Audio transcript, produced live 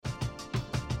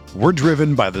We're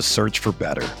driven by the search for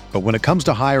better. But when it comes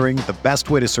to hiring, the best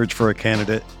way to search for a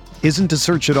candidate isn't to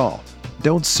search at all.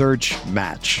 Don't search,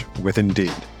 match with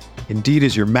Indeed. Indeed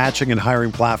is your matching and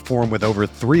hiring platform with over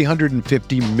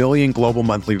 350 million global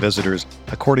monthly visitors,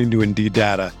 according to Indeed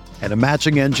data, and a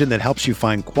matching engine that helps you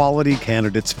find quality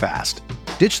candidates fast.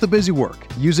 Ditch the busy work.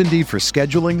 Use Indeed for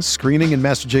scheduling, screening, and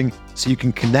messaging so you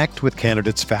can connect with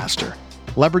candidates faster.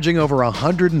 Leveraging over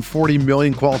 140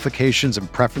 million qualifications and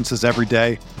preferences every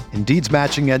day, Indeed's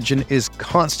matching engine is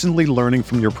constantly learning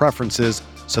from your preferences,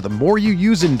 so the more you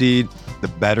use Indeed, the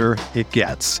better it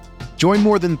gets. Join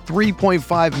more than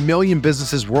 3.5 million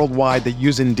businesses worldwide that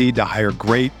use Indeed to hire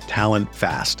great talent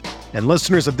fast. And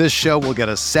listeners of this show will get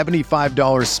a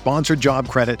 $75 sponsored job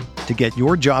credit to get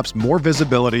your jobs more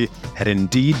visibility at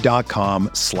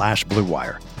Indeed.com/Blue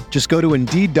Wire. Just go to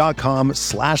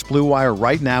Indeed.com/Blue Wire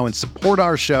right now and support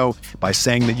our show by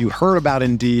saying that you heard about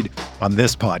Indeed on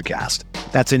this podcast.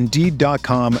 That's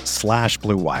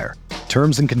Indeed.com/Blue Wire.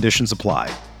 Terms and conditions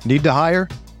apply. Need to hire?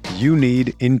 You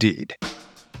need Indeed.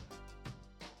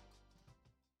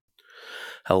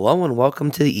 Hello and welcome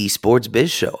to the Esports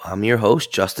Biz Show. I'm your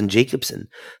host, Justin Jacobson.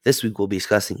 This week we'll be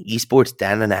discussing esports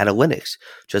data and analytics.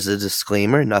 Just a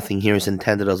disclaimer, nothing here is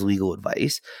intended as legal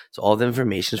advice, so all the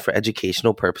information is for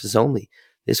educational purposes only.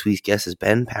 This week's guest is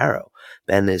Ben Paro.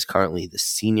 Ben is currently the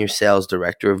Senior Sales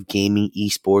Director of Gaming,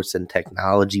 Esports, and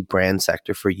Technology Brand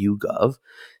Sector for YouGov.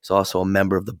 He's also a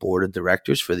member of the Board of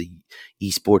Directors for the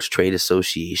Esports Trade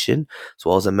Association, as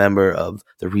well as a member of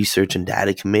the Research and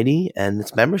Data Committee and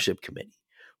its Membership Committee.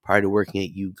 Prior to working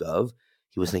at YouGov,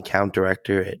 he was an account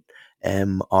director at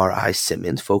MRI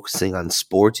Simmons, focusing on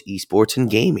sports, esports,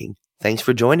 and gaming. Thanks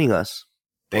for joining us.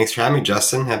 Thanks for having me,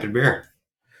 Justin. Happy to be here.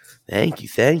 Thank you.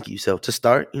 So to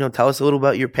start, tell us a little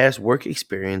about your past work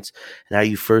experience and how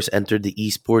you first entered the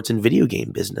esports and video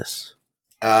game business.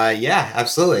 Yeah,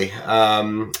 absolutely.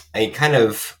 I kind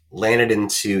of landed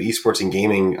into esports and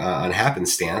gaming on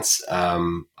happenstance.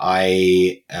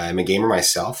 I am a gamer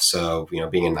myself, so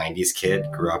being a '90s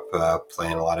kid, grew up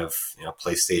playing a lot of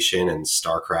PlayStation and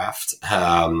StarCraft.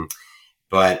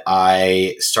 But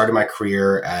I started my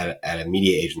career at a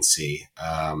media agency.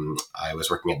 I was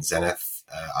working at Zenith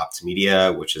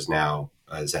Optimedia, which is now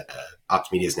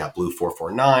Optimedia is now Blue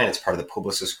 449. It's part of the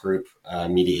Publicis Group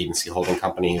media agency holding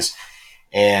companies.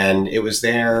 And it was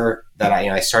there that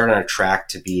I started on a track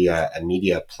to be a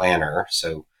media planner.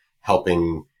 So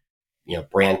helping,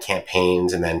 brand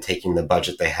campaigns and then taking the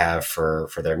budget they have for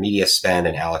their media spend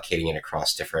and allocating it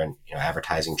across different,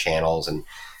 advertising channels. And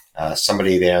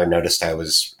somebody there noticed I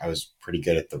was pretty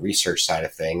good at the research side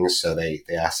of things. So they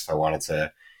asked if I wanted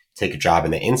to take a job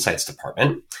in the insights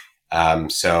department.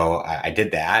 So I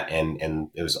did that and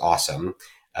it was awesome.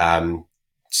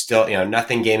 Still,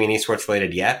 nothing gaming and esports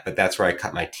related yet, but that's where I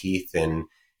cut my teeth in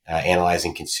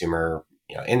analyzing consumer,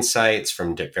 insights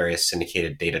from various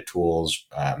syndicated data tools.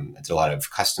 I did a lot of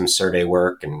custom survey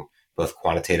work and both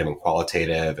quantitative and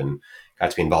qualitative, and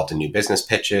got to be involved in new business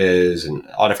pitches and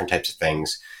all different types of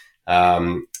things.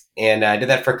 And I did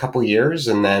that for a couple of years,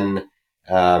 and then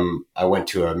I went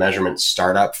to a measurement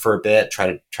startup for a bit.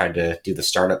 Tried to do the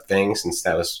startup thing, since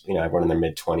that was everyone in their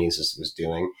mid-20s was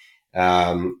doing.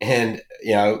 It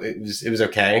was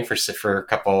okay for a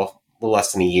little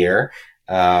less than a year.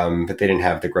 But they didn't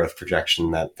have the growth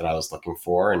projection that I was looking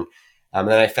for. And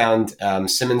then I found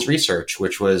Simmons Research,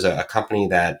 which was a company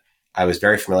that I was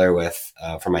very familiar with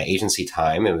from my agency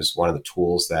time. It was one of the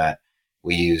tools that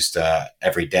we used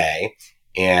every day.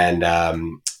 And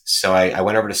so I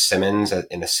went over to Simmons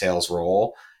in a sales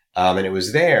role. And it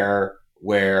was there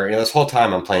where, this whole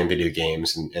time I'm playing video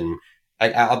games, and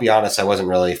I'll be honest, I wasn't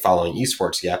really following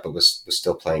esports yet, but was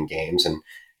still playing games. And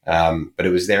but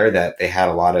it was there that they had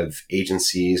a lot of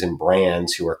agencies and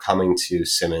brands who were coming to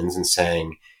Simmons and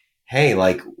saying, hey,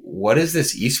 what is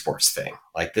this esports thing?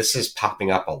 This is popping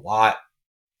up a lot.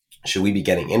 Should we be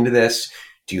getting into this?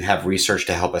 Do you have research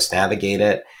to help us navigate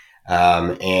it?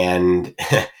 And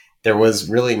there was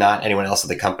really not anyone else at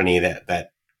the company that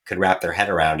could wrap their head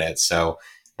around it. So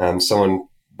someone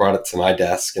brought it to my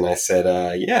desk, and I said,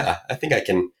 yeah, I think I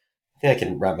can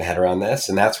wrap my head around this.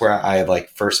 And that's where I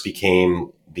first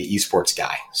became the esports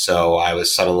guy. So I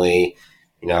was suddenly,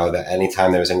 that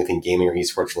anytime there was anything gaming or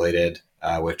esports related,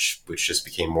 which just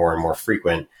became more and more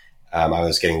frequent, I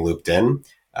was getting looped in.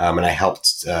 And I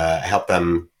helped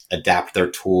them adapt their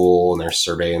tool and their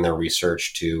survey and their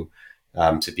research to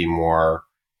be more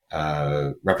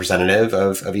representative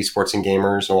of esports and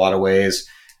gamers in a lot of ways.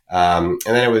 And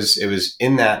then it was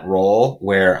in that role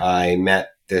where I met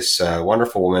this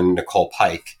wonderful woman, Nicole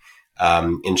Pike,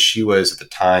 and she was at the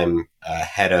time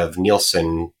head of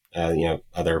Nielsen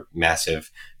other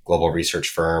massive global research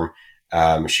firm.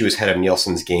 She was head of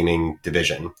Nielsen's gaming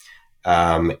division.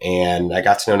 And I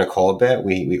got to know Nicole a bit.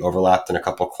 We overlapped in a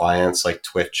couple of clients like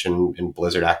Twitch and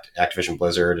Blizzard, Activision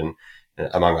Blizzard, and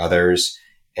among others.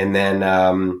 And then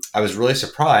I was really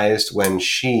surprised when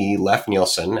she left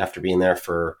Nielsen after being there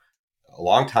for a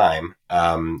long time,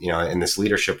 in this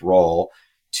leadership role,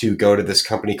 to go to this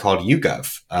company called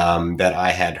YouGov that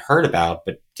I had heard about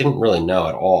but didn't really know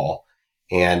at all.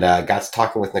 And got to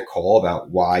talking with Nicole about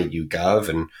why YouGov,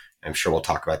 and I'm sure we'll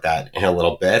talk about that in a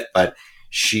little bit. But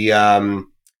she, her and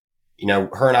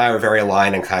I were very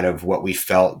aligned on kind of what we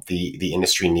felt the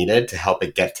industry needed to help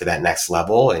it get to that next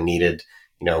level. It needed,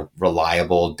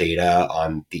 reliable data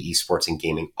on the esports and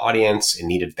gaming audience. It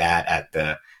needed that at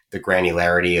the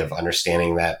granularity of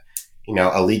understanding that,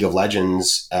 a League of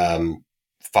Legends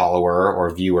follower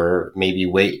or viewer may be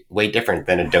way different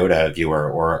than a Dota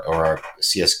viewer or a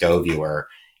CSGO viewer.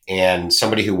 And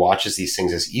somebody who watches these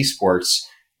things as esports,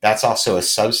 that's also a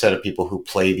subset of people who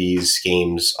play these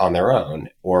games on their own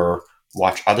or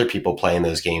watch other people playing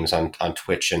those games on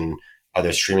Twitch and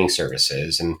other streaming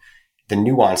services. And the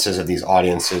nuances of these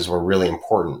audiences were really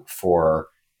important for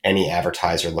any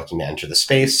advertiser looking to enter the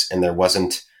space. And there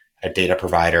wasn't a data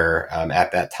provider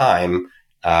at that time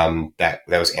that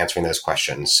was answering those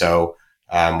questions. So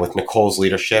with Nicole's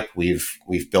leadership, we've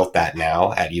built that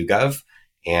now at YouGov.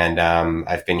 And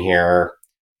I've been here,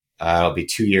 it'll be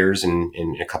 2 years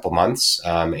in a couple months.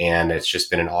 And it's just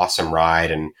been an awesome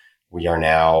ride. And we are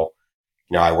now,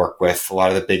 I work with a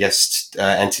lot of the biggest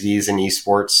entities in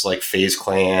esports like FaZe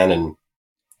Clan and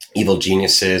Evil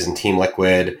Geniuses and Team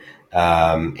Liquid.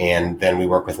 And then we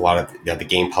work with a lot of the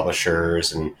game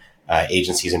publishers and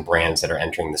agencies and brands that are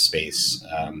entering the space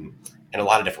in a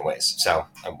lot of different ways. So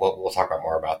we'll talk about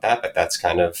more about that, but that's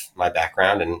kind of my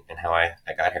background and how I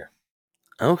got here.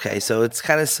 Okay, so it's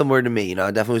kind of similar to me.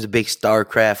 I definitely was a big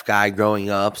StarCraft guy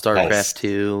growing up, StarCraft Nice.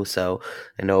 2, so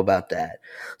I know about that.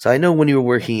 So I know when you were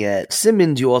working at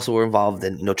Simmons, you also were involved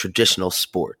in, traditional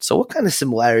sports. So what kind of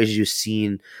similarities you've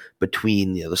seen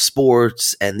between, the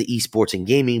sports and the esports and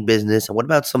gaming business, and what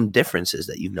about some differences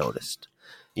that you've noticed?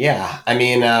 Yeah, I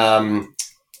mean,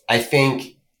 I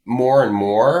think more and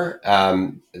more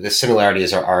the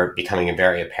similarities are becoming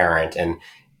very apparent. And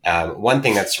one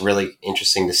thing that's really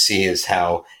interesting to see is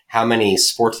how many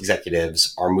sports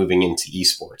executives are moving into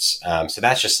esports. So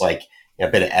that's just like a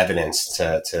bit of evidence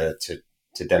to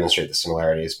demonstrate the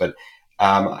similarities. But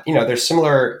they're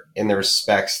similar in the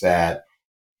respects that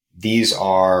these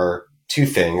are two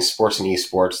things, sports and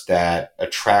esports, that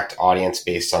attract audience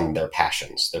based on their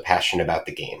passions. They're passionate about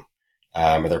the game,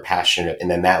 or they're passionate,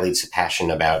 and then that leads to passion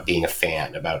about being a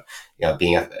fan, about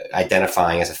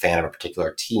identifying as a fan of a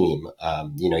particular team.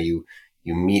 You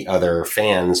meet other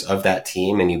fans of that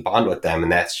team and you bond with them,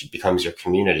 and that becomes your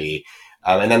community.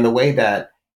 And then the way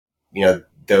that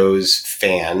those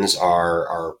fans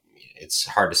are it's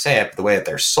hard to say it, but the way that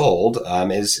they're sold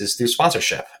is through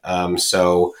sponsorship.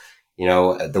 So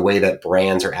the way that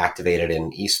brands are activated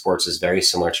in esports is very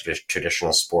similar to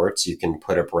traditional sports. You can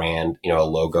put a brand, a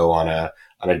logo on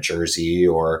a jersey,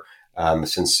 or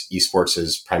since esports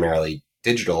is primarily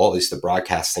digital, at least the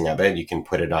broadcasting of it, you can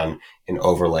put it on an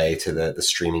overlay to the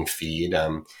streaming feed.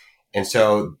 And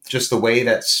so just the way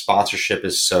that sponsorship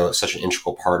is such an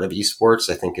integral part of esports,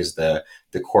 I think, is the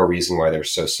core reason why they're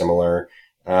so similar.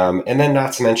 And then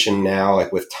not to mention now,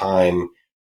 like with time,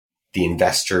 the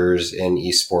investors in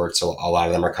esports, a lot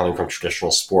of them are coming from traditional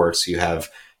sports. You have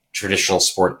traditional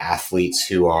sport athletes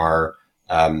who are,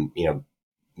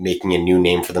 making a new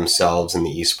name for themselves in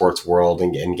the esports world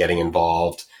and getting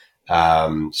involved.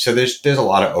 So there's a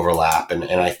lot of overlap. And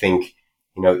I think,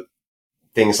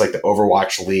 things like the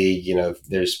Overwatch League,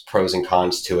 there's pros and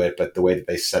cons to it, but the way that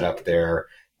they set up their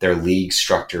league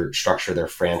structure, their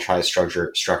franchise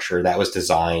structure, that was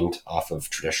designed off of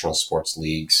traditional sports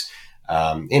leagues.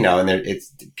 And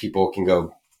people can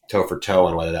go toe for toe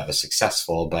on whether that was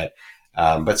successful, but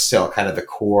still kind of the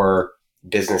core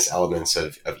business elements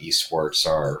of esports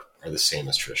are the same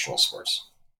as traditional sports.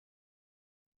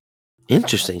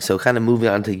 Interesting. So kind of moving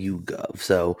on to YouGov.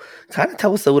 So kind of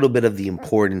tell us a little bit of the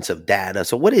importance of data.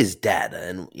 So what is data,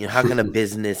 and how can a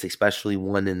business, especially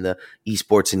one in the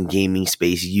esports and gaming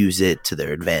space, use it to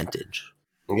their advantage?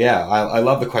 Yeah, I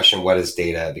love the question, what is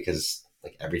data? Because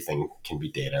like everything can be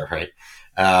data, right?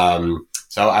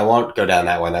 So I won't go down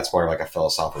that one. That's more like a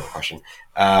philosophical question.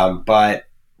 But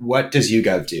what does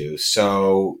YouGov do?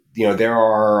 So, there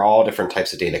are all different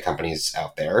types of data companies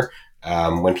out there.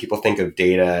 When people think of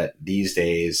data these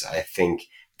days, I think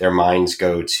their minds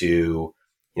go to,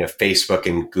 Facebook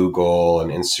and Google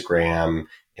and Instagram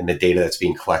in the data that's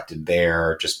being collected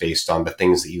there, just based on the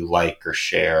things that you like or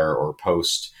share or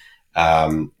post.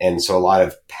 And so a lot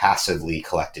of passively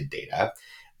collected data.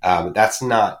 That's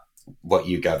not what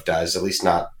YouGov does, at least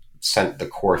not the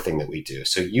core thing that we do.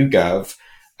 So YouGov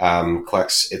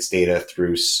collects its data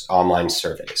through online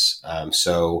surveys.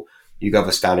 So YouGov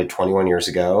was founded 21 years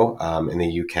ago in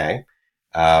the UK.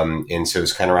 And so it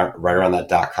was kind of right around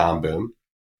that .com boom.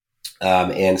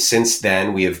 And since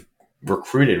then, we've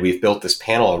built this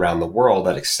panel around the world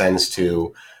that extends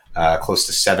to close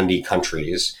to 70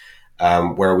 countries,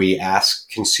 where we ask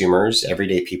consumers,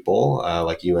 everyday people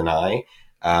like you and I,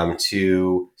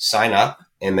 to sign up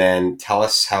and then tell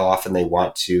us how often they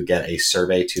want to get a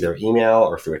survey to their email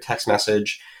or through a text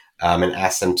message, and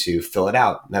ask them to fill it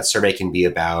out. And that survey can be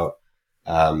about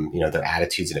their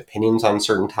attitudes and opinions on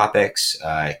certain topics.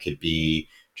 It could be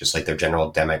just like their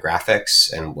general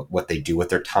demographics and what they do with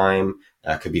their time.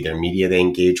 Could be their media they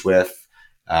engage with,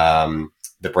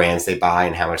 the brands they buy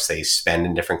and how much they spend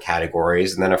in different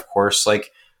categories. And then, of course,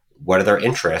 like, what are their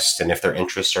interests? And if their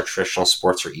interests are traditional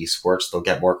sports or esports, they'll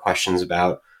get more questions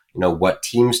about, what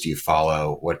teams do you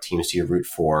follow? What teams do you root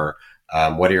for?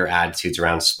 What are your attitudes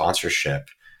around sponsorship?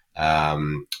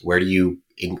 Where do you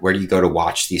go to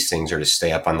watch these things or to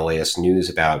stay up on the latest news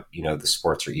about, the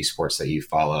sports or esports that you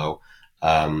follow?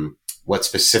 What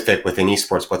specific within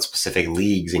esports, what specific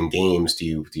leagues and games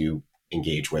do you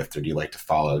engage with, or do you like to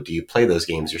follow? Do you play those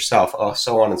games yourself? Oh,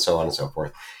 so on and so on and so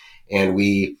forth. And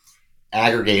we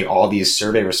aggregate all these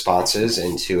survey responses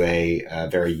into a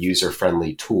very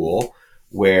user-friendly tool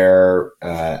where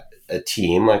a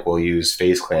team, like we'll use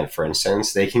FaZe Clan, for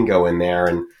instance, they can go in there,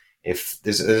 and if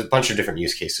there's a bunch of different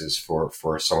use cases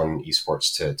for someone in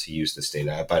esports to use this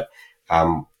data, but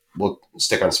we'll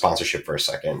stick on sponsorship for a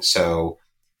second. So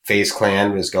FaZe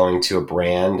Clan is going to a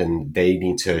brand, and they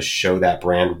need to show that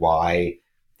brand why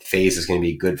FaZe is going to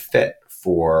be a good fit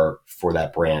for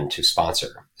that brand to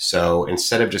sponsor. So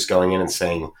instead of just going in and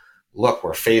saying, look,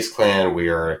 we're FaZe Clan, we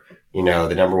are,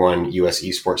 the number one US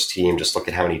esports team, just look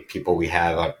at how many people we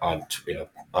have on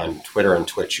Twitter and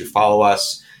Twitch who follow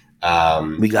us.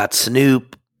 We got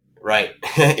Snoop. Right.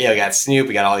 Yeah, we got Snoop,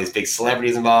 we got all these big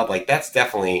celebrities involved. Like, that's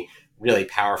definitely really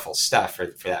powerful stuff for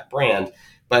that brand.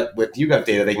 But with YouGov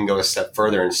data, they can go a step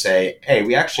further and say, hey,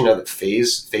 we actually know that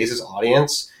FaZe's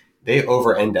audience, they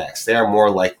over-index. They are more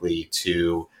likely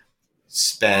to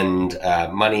spend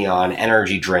money on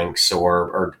energy drinks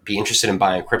or be interested in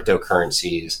buying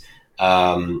cryptocurrencies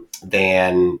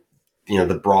than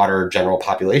the broader general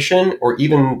population, or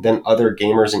even than other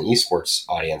gamers and esports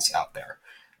audience out there.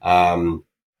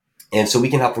 And so we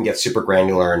can help them get super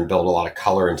granular and build a lot of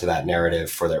color into that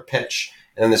narrative for their pitch.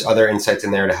 And then there's other insights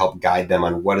in there to help guide them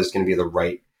on what is going to be the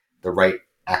right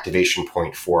activation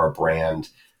point for a brand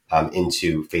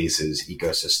into FaZe's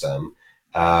ecosystem.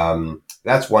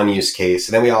 That's one use case.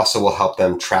 And then we also will help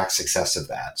them track success of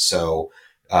that. So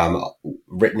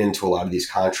written into a lot of these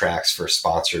contracts for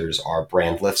sponsors are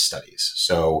brand lift studies.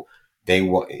 So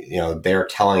they're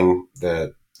telling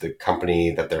the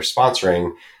company that they're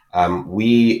sponsoring,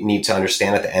 we need to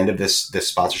understand at the end of this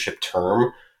sponsorship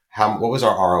term, what was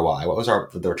our ROI? What was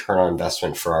the return on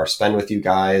investment for our spend with you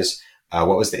guys?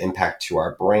 What was the impact to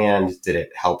our brand? Did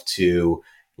it help to,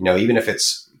 even if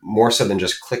it's more so than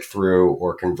just click through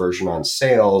or conversion on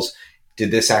sales, did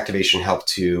this activation help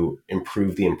to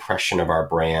improve the impression of our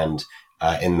brand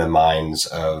in the minds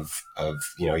of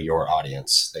your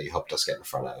audience that you helped us get in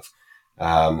front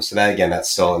of? So that, again, that's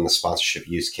still in the sponsorship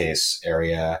use case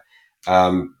area.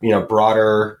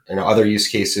 Broader, other use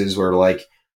cases where, like,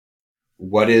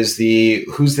 who's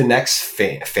the next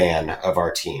fan of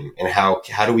our team, and how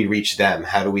do we reach them?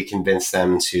 How do we convince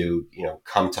them to,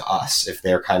 come to us if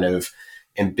they're kind of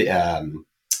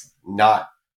not,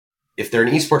 if they're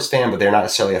an esports fan, but they're not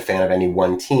necessarily a fan of any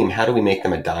one team, how do we make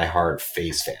them a diehard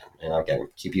FaZe fan? And again,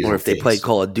 keep using. Or if they play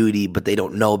Call of Duty, but they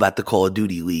don't know about the Call of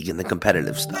Duty League and the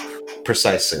competitive stuff.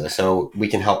 Precisely. So we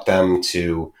can help them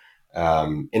to,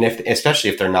 and especially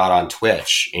if they're not on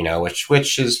Twitch,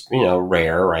 which is,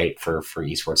 rare, right, for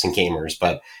esports and gamers,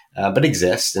 but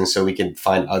exists. And so we can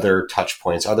find other touch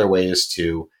points, other ways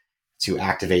to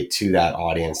activate to that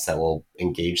audience that will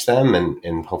engage them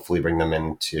and hopefully bring them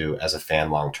into as a fan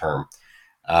long term.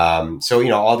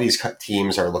 So all these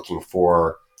teams are looking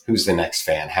for who's the next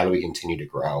fan. How do we continue to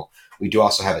grow? We do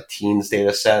also have a teens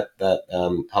data set that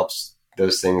helps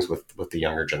those things with the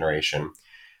younger generation.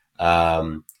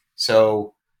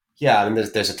 So yeah, I mean,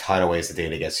 there's a ton of ways the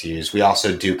data gets used. We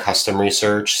also do custom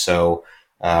research. So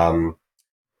I'll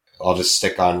just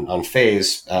stick on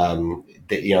FaZe.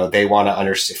 They want to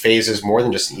understand. FaZe is more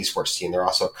than just an esports team. They're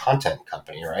also a content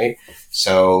company, right?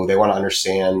 So they want to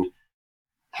understand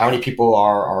how many people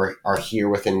are here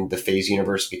within the FaZe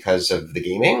universe because of the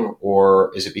gaming,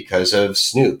 or is it because of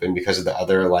Snoop and because of the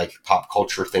other like pop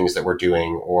culture things that we're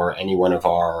doing, or any one of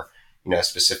our,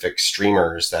 specific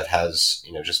streamers that has,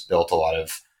 just built a lot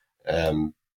of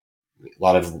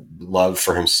love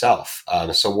for himself.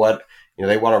 So what,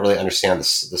 they want to really understand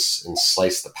this and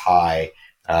slice the pie.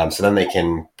 So then they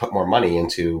can put more money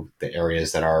into the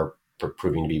areas that are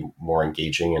proving to be more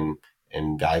engaging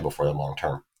and valuable for them long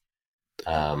term.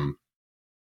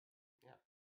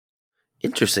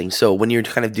 Interesting. So when you're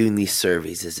kind of doing these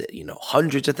surveys, is it,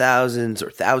 hundreds of thousands or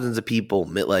thousands of people?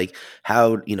 Like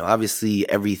how, obviously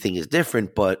everything is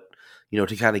different, but,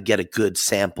 to kind of get a good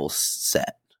sample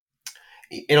set.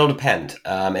 It'll depend.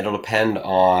 It'll depend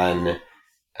on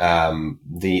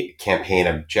the campaign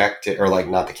objective, or like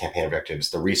not the campaign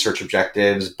objectives, the research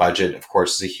objectives. Budget, of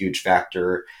course, is a huge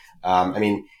factor.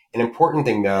 An important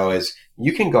thing though is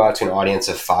you can go out to an audience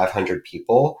of 500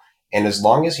 people, and as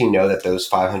long as you know that those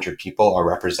 500 people are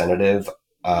representative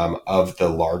of the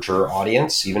larger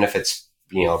audience, even if it's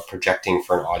projecting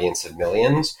for an audience of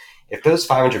millions, if those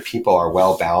 500 people are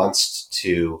well balanced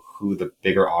to who the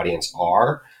bigger audience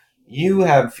are, you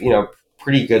have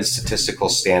pretty good statistical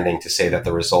standing to say that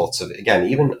the results of, again,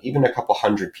 even a couple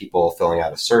hundred people filling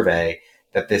out a survey,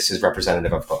 that this is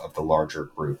representative of the larger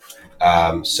group.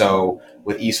 So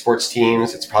with esports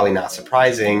teams, it's probably not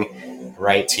surprising,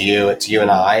 right, to you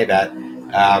and I, that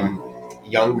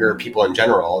younger people in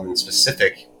general, and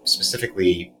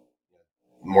specifically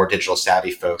more digital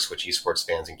savvy folks, which esports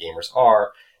fans and gamers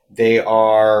are, they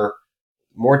are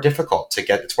more difficult to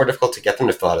get. It's more difficult to get them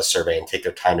to fill out a survey and take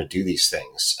their time to do these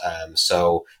things.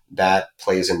 So that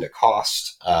plays into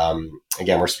cost.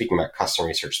 Again, we're speaking about custom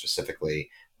research specifically,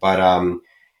 but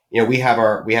we have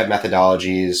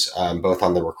methodologies both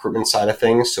on the recruitment side of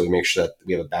things. So we make sure that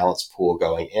we have a balanced pool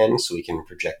going in, so we can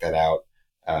project that out,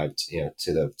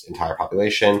 to the entire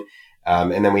population.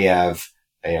 And then we have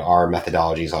our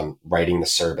methodologies on writing the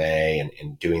survey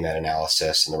and doing that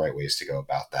analysis and the right ways to go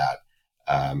about that.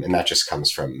 And that just comes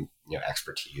from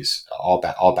expertise, all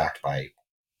backed by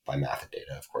math and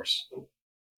data, of course.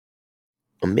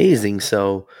 Amazing.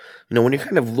 So, when you're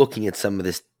kind of looking at some of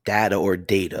this data or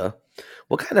data,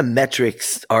 what kind of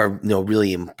metrics are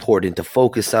really important to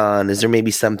focus on? Is there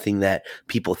maybe something that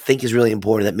people think is really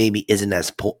important that maybe isn't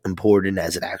as important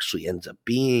as it actually ends up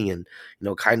being, and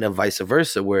kind of vice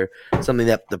versa, where something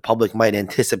that the public might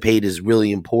anticipate is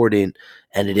really important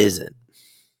and it isn't?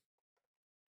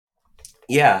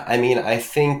 Yeah, I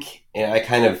think, and I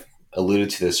kind of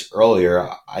alluded to this earlier,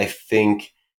 I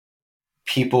think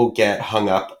people get hung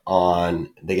up on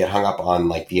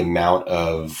like the amount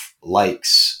of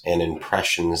likes and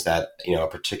impressions that a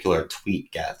particular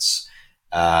tweet gets.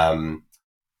 And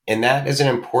that is an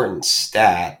important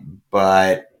stat,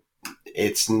 but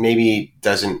it's maybe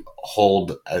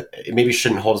it maybe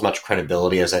shouldn't hold as much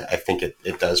credibility as I think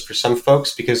it does for some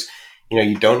folks, because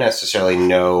you don't necessarily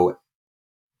know,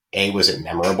 was it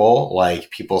memorable?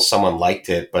 Like someone liked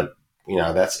it, but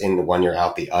that's in one ear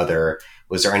out the other.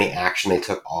 Was there any action they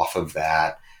took off of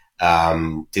that?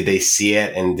 Did they see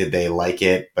it and did they like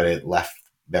it, but it left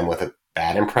them with a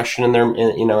bad impression in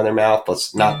their mouth?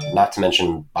 Let's not to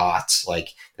mention bots.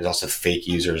 Like there's also fake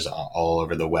users all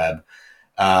over the web.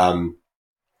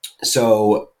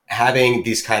 So having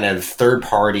these kind of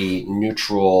third-party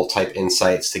neutral type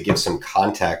insights to give some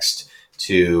context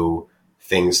to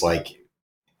things like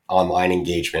online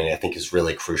engagement, I think, is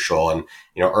really crucial. And,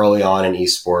 early on in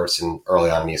esports,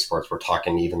 we're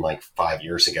talking even like 5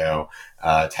 years ago,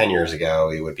 10 years ago,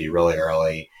 it would be really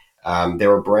early. There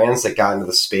were brands that got into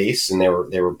the space and they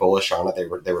were bullish on it.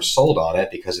 They were sold on it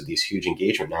because of these huge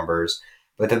engagement numbers,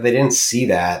 but that they didn't see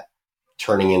that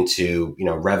turning into,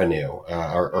 revenue,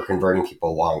 or converting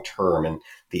people long term. And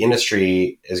the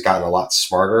industry has gotten a lot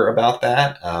smarter about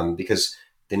that, because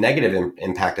the negative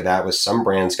impact of that was some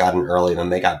brands got in early and then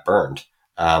they got burned.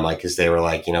 Because they were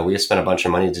like, we just spent a bunch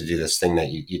of money to do this thing that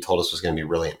you told us was going to be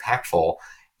really impactful.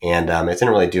 And it didn't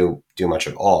really do much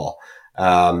at all.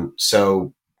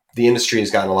 So the industry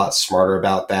has gotten a lot smarter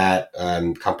about that.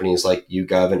 Companies like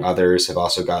YouGov and others have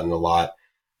also gotten a lot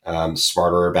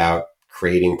smarter about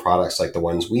creating products like the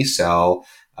ones we sell,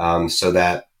 so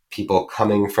that people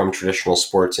coming from traditional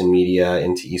sports and media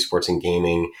into esports and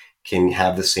gaming can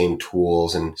have the same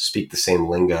tools and speak the same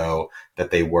lingo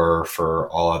that they were for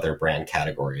all other brand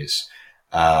categories.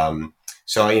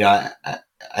 So,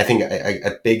 I think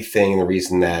a big thing, and the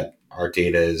reason that our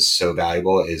data is so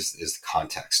valuable is the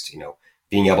context,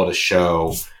 being able to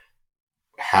show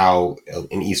how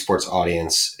an esports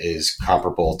audience is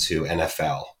comparable to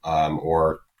NFL,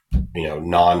 or,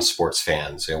 non-sports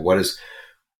fans.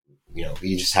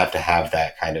 you just have to have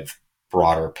that kind of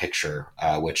broader picture,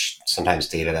 which sometimes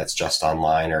data that's just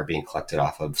online or being collected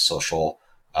off of social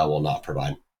will not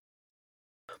provide.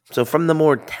 So from the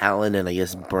more talent and I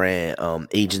guess brand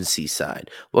agency side,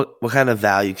 what kind of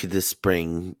value could this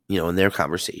bring, in their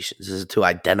conversations? Is it to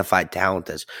identify talent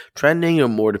as trending or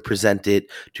more to present it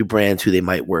to brands who they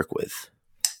might work with?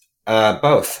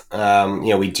 Both.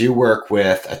 We do work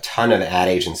with a ton of ad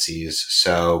agencies,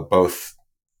 so both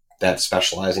that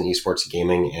specialize in esports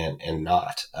gaming and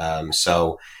not.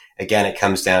 So again, it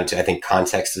comes down to, I think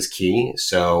context is key.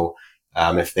 So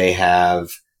if they have,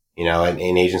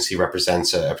 an agency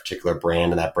represents a particular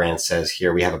brand and that brand says,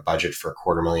 here, we have a budget for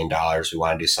 $250,000. We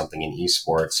want to do something in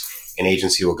esports. An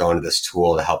agency will go into this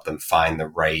tool to help them find the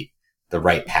right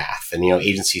path. And,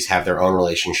 agencies have their own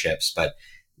relationships, but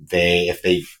if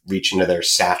they reach into their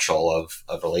satchel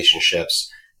of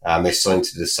relationships, they still need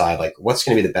to decide like what's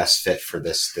going to be the best fit for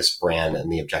this brand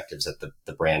and the objectives that the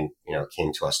brand,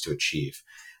 came to us to achieve.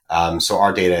 So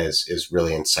our data is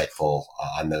really insightful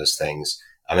on those things.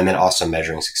 And then also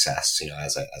measuring success,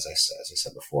 as I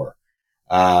said before.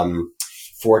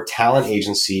 For talent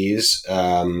agencies,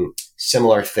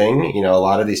 similar thing, a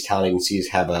lot of these talent agencies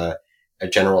have a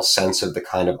general sense of the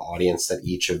kind of audience that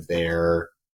each of the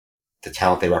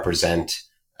talent they represent,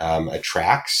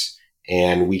 attracts.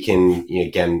 And we can,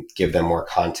 again, give them more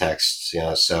context,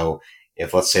 so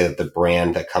if let's say that the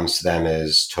brand that comes to them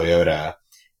is Toyota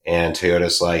and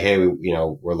Toyota's like, hey,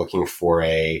 we're looking for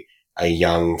a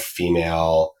young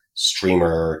female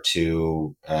streamer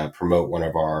to promote one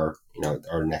of our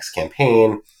next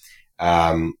campaign.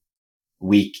 The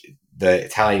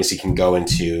talent agency can go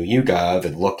into YouGov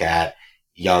and look at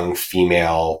young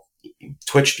female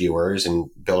Twitch viewers and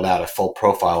build out a full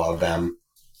profile of them.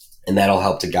 And that'll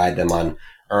help to guide them on,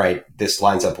 all right, this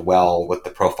lines up well with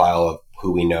the profile of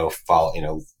who we know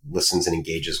listens and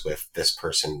engages with this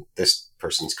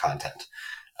person's content.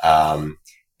 And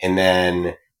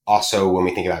then also when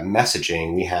we think about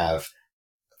messaging, we have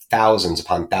thousands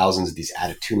upon thousands of these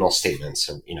attitudinal statements.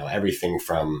 So, everything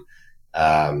from,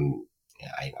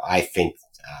 I think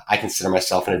I consider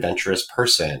myself an adventurous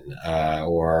person,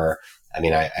 or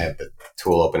I have the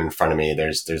tool open in front of me.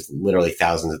 There's literally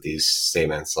thousands of these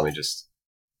statements. Let me just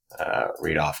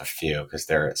read off a few because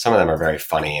some of them are very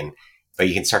funny. But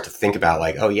you can start to think about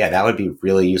like, oh yeah, that would be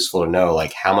really useful to know.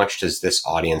 Like, how much does this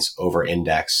audience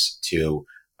over-index to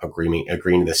agreeing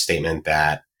to the statement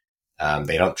that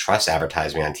they don't trust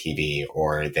advertising on TV,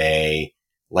 or they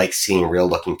like seeing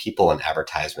real-looking people in an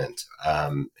advertisement,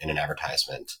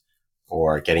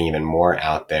 or getting even more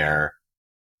out there.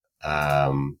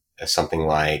 Something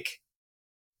like,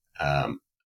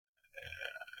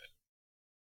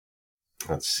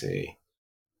 let's see.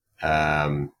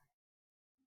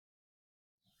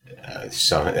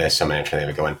 So many I'm trying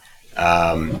to go in.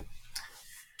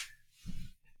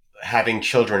 Having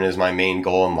children is my main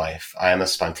goal in life. I am a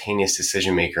spontaneous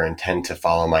decision maker and tend to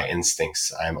follow my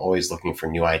instincts. I am always looking for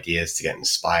new ideas to get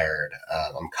inspired.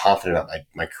 I'm confident about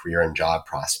my career and job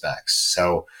prospects.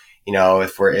 So,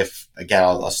 if again,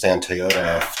 I'll stay on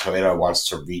Toyota. If Toyota wants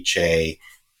to reach a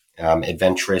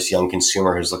adventurous young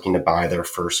consumer who's looking to buy their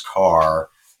first car,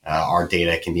 our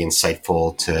data can be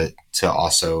insightful to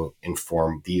also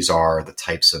inform these are the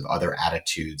types of other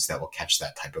attitudes that will catch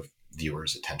that type of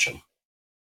viewer's attention.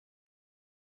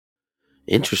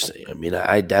 Interesting.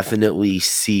 I definitely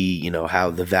see,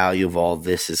 how the value of all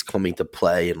this is coming to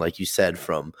play. And like you said,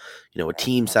 from, a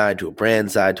team side to a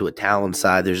brand side to a talent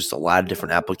side, there's just a lot of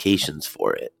different applications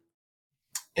for it.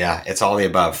 Yeah, it's all the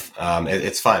above.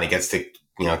 It's fun. It gets to,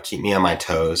 keep me on my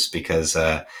toes because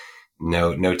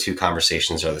no two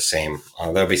conversations are the same.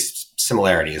 There'll be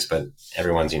similarities, but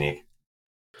everyone's unique.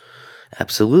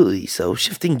 Absolutely. So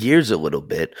shifting gears a little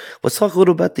bit, let's talk a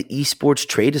little about the Esports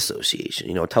Trade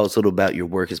Association. Tell us a little about your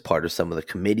work as part of some of the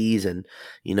committees and,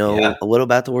 a little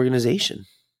about the organization.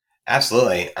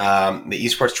 Absolutely. The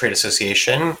Esports Trade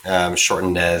Association,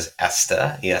 shortened as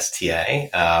ESTA,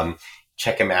 ESTA.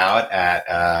 Check them out at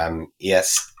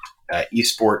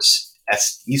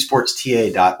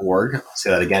esportsta.org. I'll say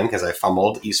that again because I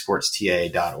fumbled,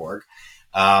 esportsta.org.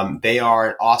 They are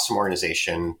an awesome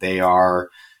organization. They are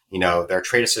they're a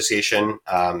trade association.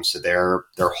 So their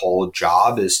whole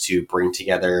job is to bring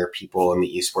together people in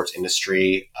the esports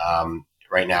industry.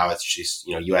 Right now it's just,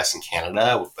 US and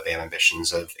Canada, but they have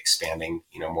ambitions of expanding,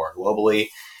 more globally.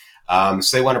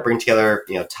 So they want to bring together,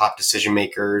 top decision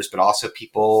makers, but also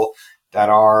people that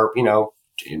are,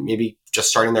 maybe just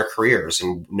starting their careers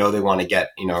and know they want to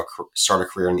start a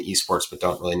career in the esports, but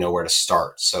don't really know where to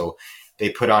start. So they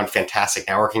put on fantastic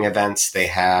networking events. They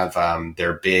have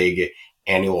their big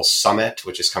annual summit,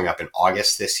 which is coming up in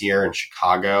August this year in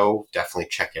Chicago. Definitely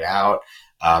check it out.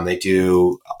 They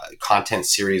do content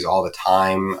series all the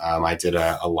time. I did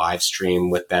a live stream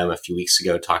with them a few weeks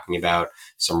ago talking about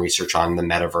some research on the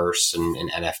metaverse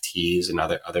and NFTs and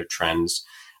other trends.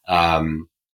 And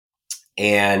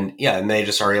they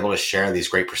just are able to share these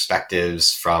great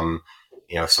perspectives from,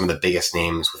 some of the biggest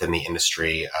names within the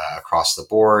industry across the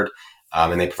board.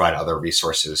 And they provide other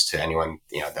resources to anyone,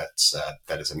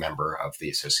 that is a member of the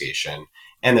association.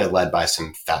 And they're led by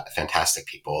some fantastic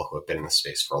people who have been in the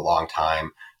space for a long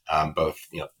time, both,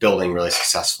 building really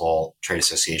successful trade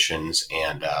associations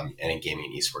and in gaming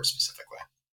and esports specifically.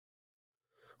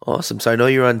 Awesome. So I know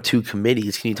you're on 2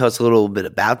 committees. Can you tell us a little bit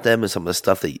about them and some of the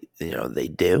stuff that, they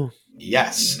do?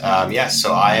 Yes.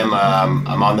 So I am,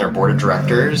 I'm on their board of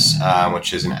directors,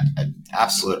 which is an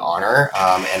absolute honor.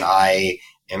 And I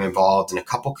am involved in a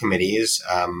couple committees.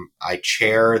 I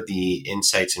chair the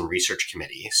Insights and Research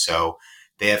Committee. So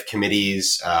they have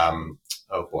committees. I'm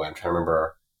trying to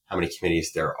remember how many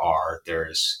committees there are.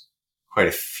 There's quite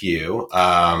a few.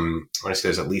 I want to say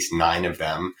there's at least 9 of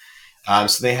them.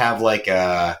 So they have like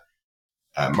a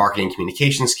marketing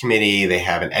communications committee. They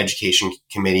have an education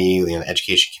committee. The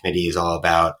education committee is all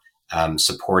about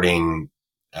supporting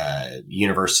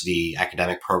university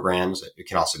academic programs. It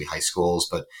can also be high schools,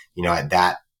 but at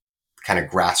that kind of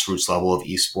grassroots level of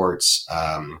esports,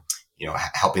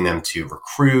 helping them to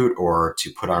recruit or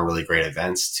to put on really great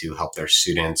events to help their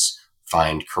students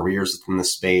find careers within the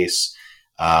space.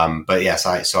 But yes,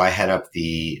 I head up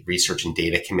the research and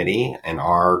data committee, and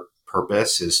our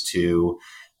purpose is to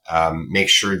make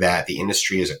sure that the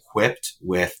industry is equipped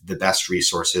with the best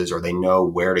resources, or they know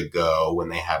where to go when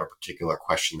they have a particular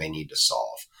question they need to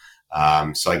solve.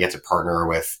 So I get to partner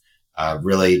with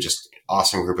really just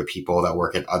awesome group of people that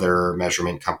work at other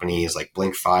measurement companies like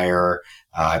Blinkfire.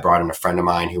 I brought in a friend of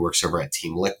mine who works over at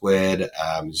Team Liquid,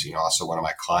 who's also one of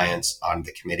my clients on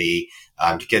the committee,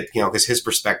 to get, because his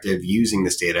perspective using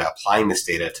this data, applying this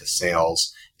data to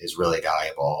sales is really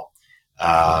valuable.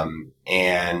 And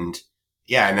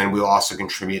then we'll also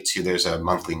contribute to, there's a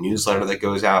monthly newsletter that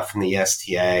goes out from the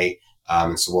ESTA.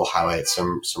 And so we'll highlight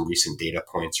some recent data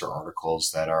points or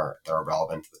articles that are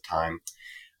relevant to the time.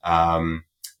 So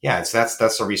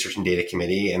that's the research and data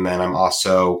committee. And then I'm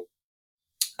also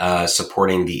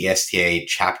supporting the ESTA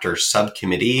chapter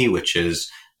subcommittee, which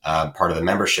is part of the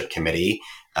membership committee.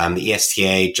 The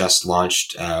ESTA just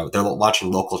launched, they're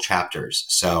launching local chapters.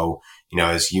 So,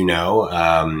 as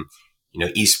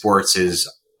esports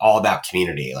is all about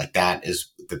community. Like that is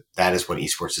what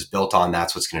esports is built on.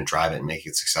 That's what's going to drive it and make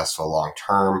it successful long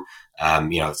term.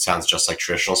 It sounds just like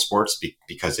traditional sports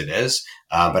because it is.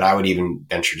 But I would even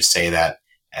venture to say that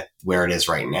at where it is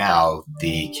right now,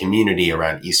 the community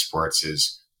around esports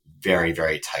is very,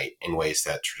 very tight in ways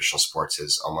that traditional sports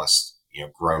has almost,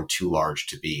 grown too large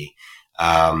to be.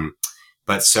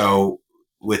 But so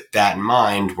with that in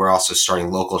mind, we're also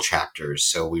starting local chapters.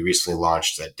 So we recently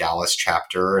launched a Dallas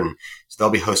chapter, and so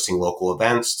they'll be hosting local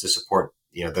events to support,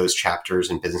 those chapters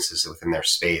and businesses within their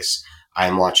space.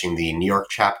 I'm launching the New York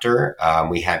chapter.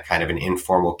 We had kind of an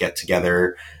informal get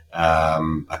together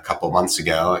a couple months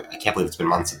ago. I can't believe it's been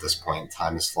months at this point.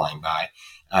 Time is flying by.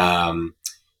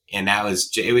 And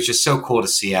it was just so cool to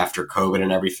see after COVID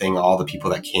and everything, all the people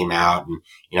that came out, and,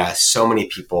 so many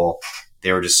people,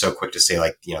 they were just so quick to say,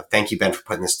 like, thank you, Ben, for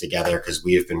putting this together, because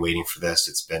we have been waiting for this.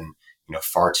 It's been,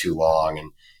 far too long.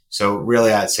 And so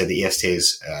really, I'd say the ESTA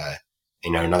is,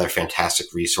 another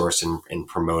fantastic resource in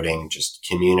promoting just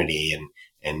community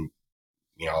and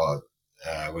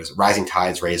was rising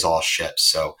tides raise all ships.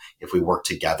 So if we work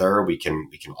together, we can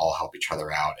all help each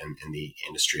other out in the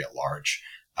industry at large.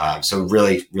 So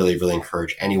really, really, really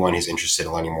encourage anyone who's interested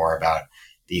in learning more about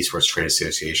the Esports Trade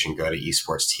Association, go to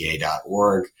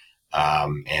esportsta.org.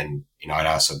 And I'd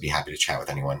also be happy to chat with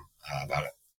anyone about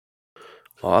it.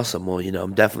 Awesome. Well,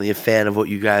 I'm definitely a fan of what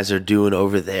you guys are doing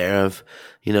over there. I've,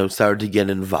 started to get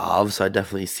involved, so I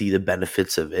definitely see the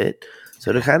benefits of it.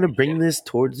 So to kind of bring this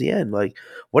towards the end, like,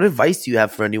 what advice do you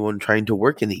have for anyone trying to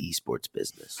work in the esports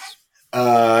business?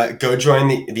 Go join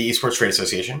the Esports Trade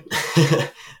Association.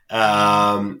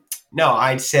 No,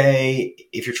 I'd say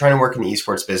if you're trying to work in the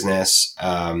esports business,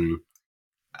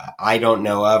 I don't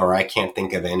know of, or I can't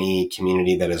think of any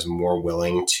community that is more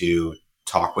willing to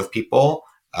talk with people.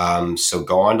 So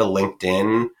go on to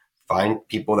LinkedIn, find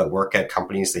people that work at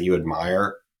companies that you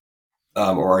admire,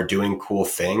 or are doing cool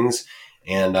things,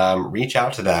 and reach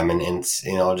out to them and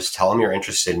just tell them you're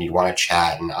interested and you want to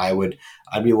chat. And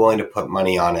I'd be willing to put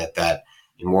money on it that,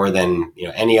 more than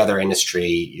any other industry,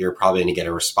 you're probably going to get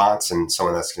a response and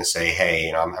someone that's going to say,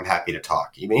 hey, I'm happy to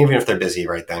talk, even if they're busy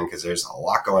right then, because there's a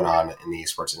lot going on in the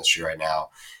esports industry right now.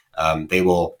 They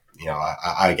will,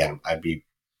 I'd be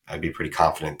pretty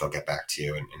confident they'll get back to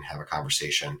you and have a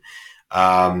conversation.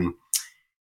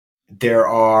 There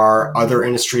are other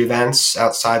industry events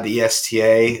outside the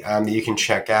ESTA that you can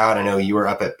check out. I know you were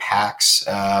up at PAX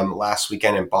last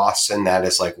weekend in Boston. That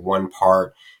is like one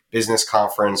part business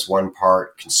conference, one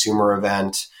part consumer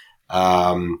event.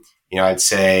 I'd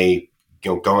say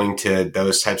going to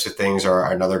those types of things are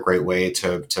another great way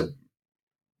to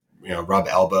rub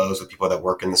elbows with people that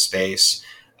work in the space.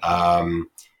 But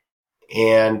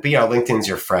LinkedIn's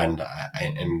your friend,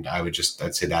 I'd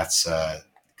say that's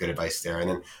good advice there. And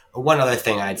then one other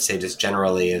thing I'd say just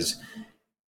generally is,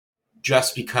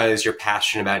 just because you're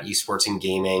passionate about esports and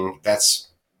gaming, that's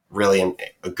really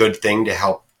a good thing to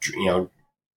help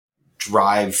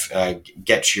drive,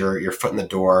 get your foot in the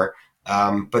door.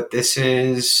 But this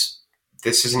is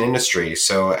an industry,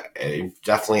 so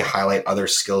definitely highlight other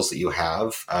skills that you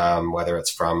have, whether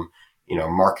it's from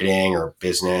marketing or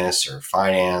business or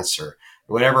finance or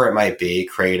whatever it might be,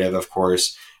 creative, of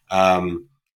course. I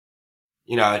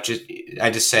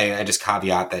just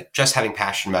caveat that just having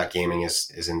passion about gaming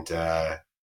isn't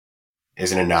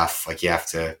enough. Like, you have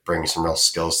to bring some real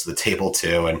skills to the table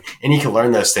too. And you can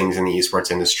learn those things in the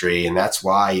esports industry. And that's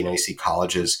why, you see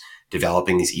colleges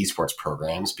developing these esports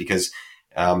programs, because,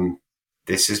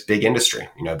 this is big industry.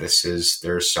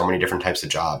 There's so many different types of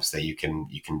jobs that you can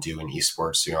do in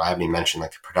esports. I haven't even mentioned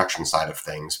like the production side of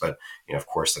things, but of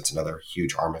course that's another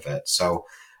huge arm of it. So,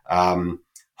 hone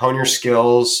your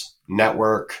skills,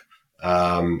 network,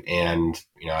 and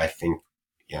I think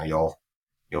you'll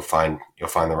find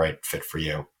the right fit for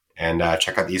you. And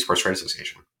check out the Esports Trade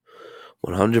Association.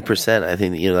 100%. I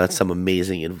think that's some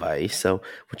amazing advice. So,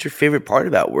 what's your favorite part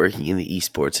about working in the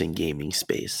esports and gaming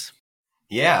space?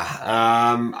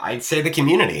 Yeah, I'd say the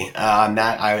community.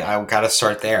 That I got to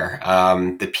start there.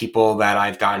 The people that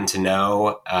I've gotten to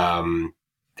know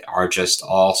are just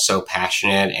all so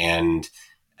passionate and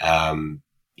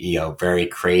very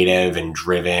creative and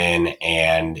driven.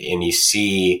 And you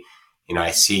see,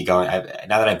 I see now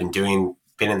that I've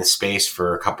been in the space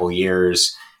for a couple of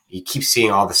years, you keep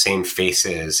seeing all the same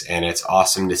faces, and it's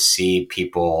awesome to see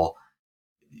people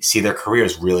see their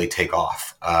careers really take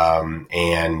off.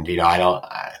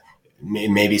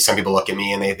 Maybe some people look at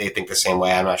me and they think the same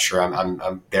way. I'm not sure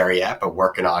I'm there yet, but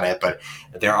working on it. But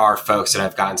there are folks that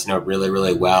I've gotten to know really,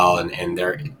 really well. And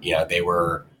they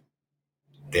were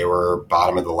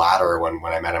bottom of the ladder when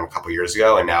I met them a couple of years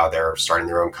ago, and now they're starting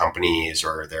their own companies,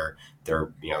 or they're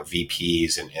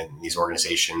VPs and these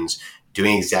organizations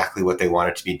doing exactly what they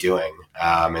wanted to be doing.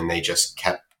 And they just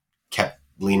kept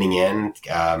leaning in,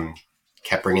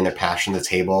 kept bringing their passion to the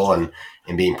table and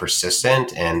being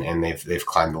persistent, and they've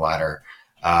climbed the ladder.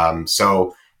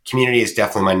 So community is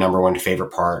definitely my number one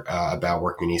favorite part about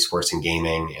working in esports and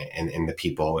gaming, and the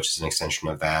people, which is an extension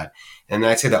of that. And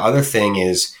then I'd say the other thing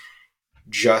is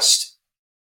just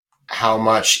how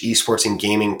much esports and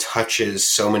gaming touches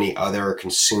so many other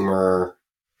consumer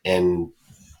and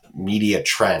media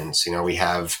trends. We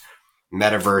have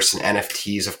metaverse and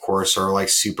NFTs, of course, are like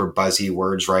super buzzy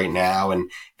words right now. And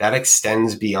that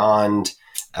extends beyond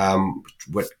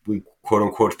what we quote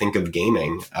unquote think of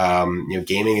gaming.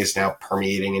 Gaming is now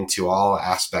permeating into all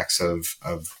aspects of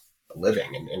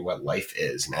living and what life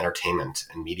is, and entertainment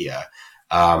and media.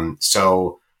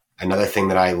 So another thing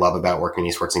that I love about working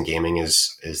in esports and gaming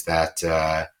is that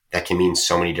that can mean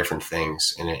so many different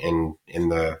things. In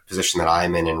the position that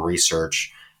I'm in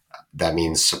research, that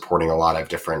means supporting a lot of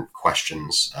different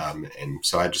questions. And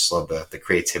so I just love the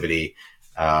creativity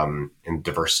and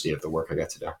diversity of the work I get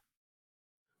to do.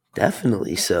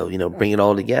 Definitely. So, bring it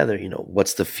all together.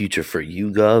 What's the future for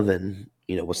YouGov, and,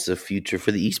 what's the future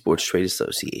for the Esports Trade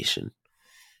Association?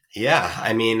 Yeah.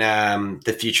 I mean,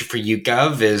 the future for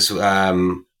YouGov is,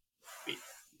 I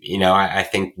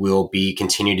think we'll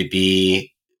continue to be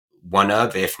one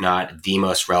of, if not the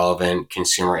most relevant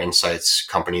consumer insights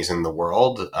companies in the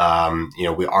world.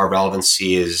 Our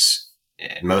relevancy is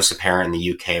most apparent in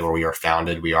the UK, where we are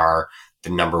founded. We are the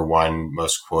number one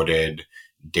most quoted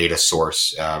data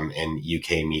source in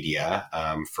UK media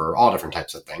for all different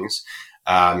types of things.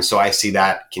 So I see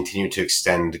that continue to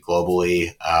extend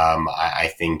globally.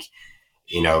 I think,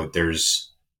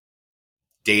 there's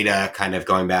data kind of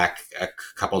going back a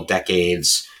couple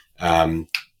decades.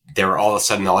 There were all of a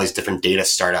sudden all these different data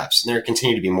startups, and there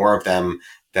continue to be more of them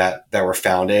that were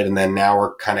founded. And then now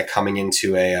we're kind of coming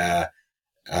into a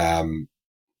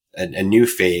a new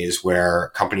phase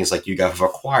where companies like YouGov have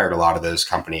acquired a lot of those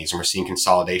companies, and we're seeing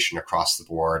consolidation across the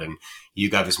board. And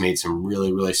YouGov has made some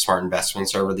really, really smart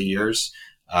investments over the years,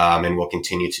 and will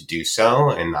continue to do so.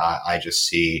 And I just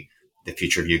see the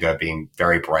future of YouGov being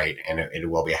very bright, and it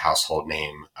will be a household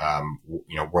name,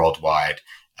 worldwide.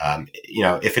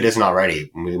 If it isn't already,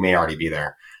 we may already be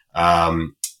there.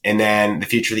 And then the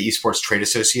future of the Esports Trade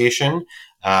Association,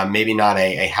 maybe not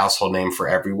a household name for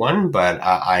everyone, but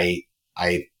I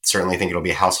certainly think it'll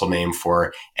be a household name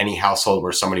for any household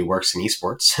where somebody works in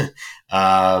esports.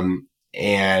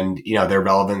 And their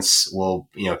relevance will,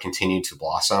 continue to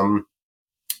blossom,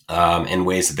 in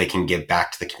ways that they can give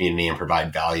back to the community and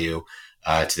provide value,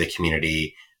 to the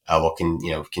community. Will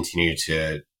continue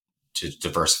to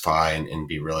diversify and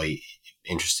be really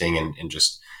interesting and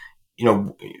just,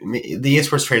 the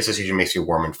Esports Trade Association makes me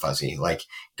warm and fuzzy. Like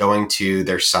going to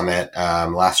their summit,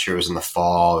 last year was in the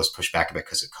fall. It was pushed back a bit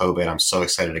because of COVID. I'm so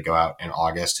excited to go out in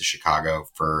August to Chicago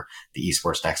for the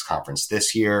Esports Next conference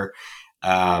this year.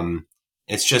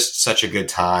 It's just such a good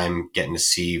time getting to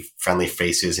see friendly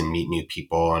faces and meet new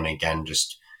people. And again,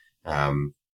 just,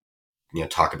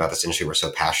 talk about this industry we're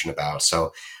so passionate about.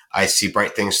 So I see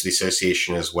bright things for the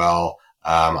association as well.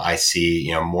 I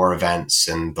see, more events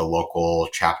and the local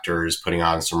chapters putting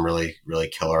on some really, really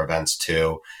killer events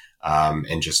too.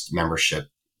 And just membership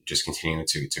just continuing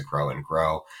to grow and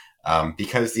grow.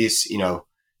 Because these,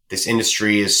 this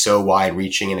industry is so wide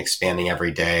reaching and expanding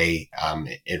every day.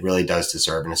 It really does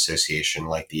deserve an association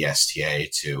like the STA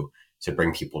to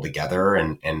bring people together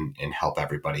and help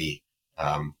everybody,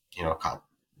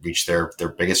 reach their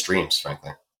biggest dreams,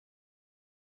 frankly.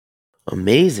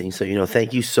 Amazing. So,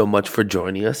 thank you so much for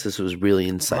joining us. This was really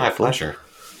insightful. My pleasure.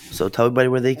 So tell everybody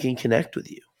where they can connect with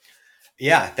you.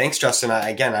 Yeah, thanks, Justin.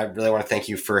 I really want to thank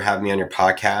you for having me on your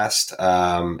podcast.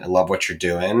 I love what you're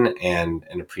doing and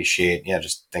appreciate,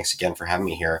 just thanks again for having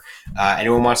me here.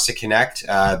 Anyone wants to connect,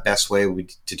 best way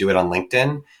to do it on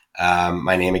LinkedIn.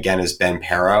 My name again is Ben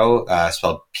Paro,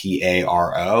 spelled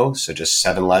Paro. So just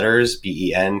 7 letters,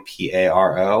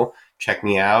 BenParo. Check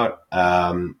me out.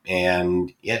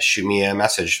 And shoot me a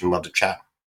message. I'd love to chat.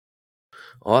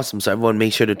 Awesome. So everyone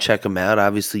make sure to check them out.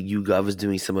 Obviously, YouGov is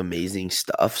doing some amazing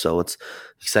stuff. So it's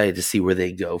excited to see where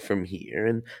they go from here.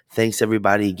 And thanks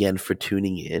everybody again for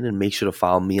tuning in. And make sure to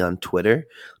follow me on Twitter,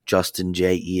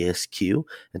 JustinJESQ,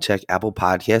 and check Apple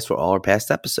Podcasts for all our past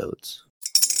episodes.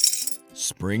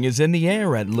 Spring is in the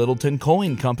air at Littleton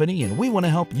Coin Company, and we want to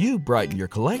help you brighten your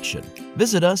collection.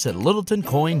 Visit us at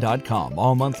littletoncoin.com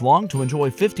all month long to enjoy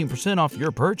 15% off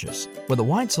your purchase. With a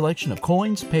wide selection of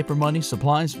coins, paper money,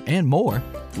 supplies, and more,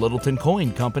 Littleton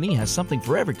Coin Company has something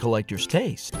for every collector's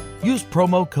taste. Use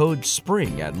promo code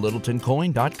SPRING at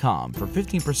littletoncoin.com for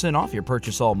 15% off your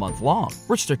purchase all month long.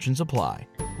 Restrictions apply.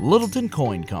 Littleton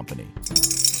Coin Company.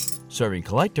 Serving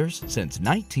collectors since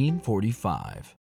 1945.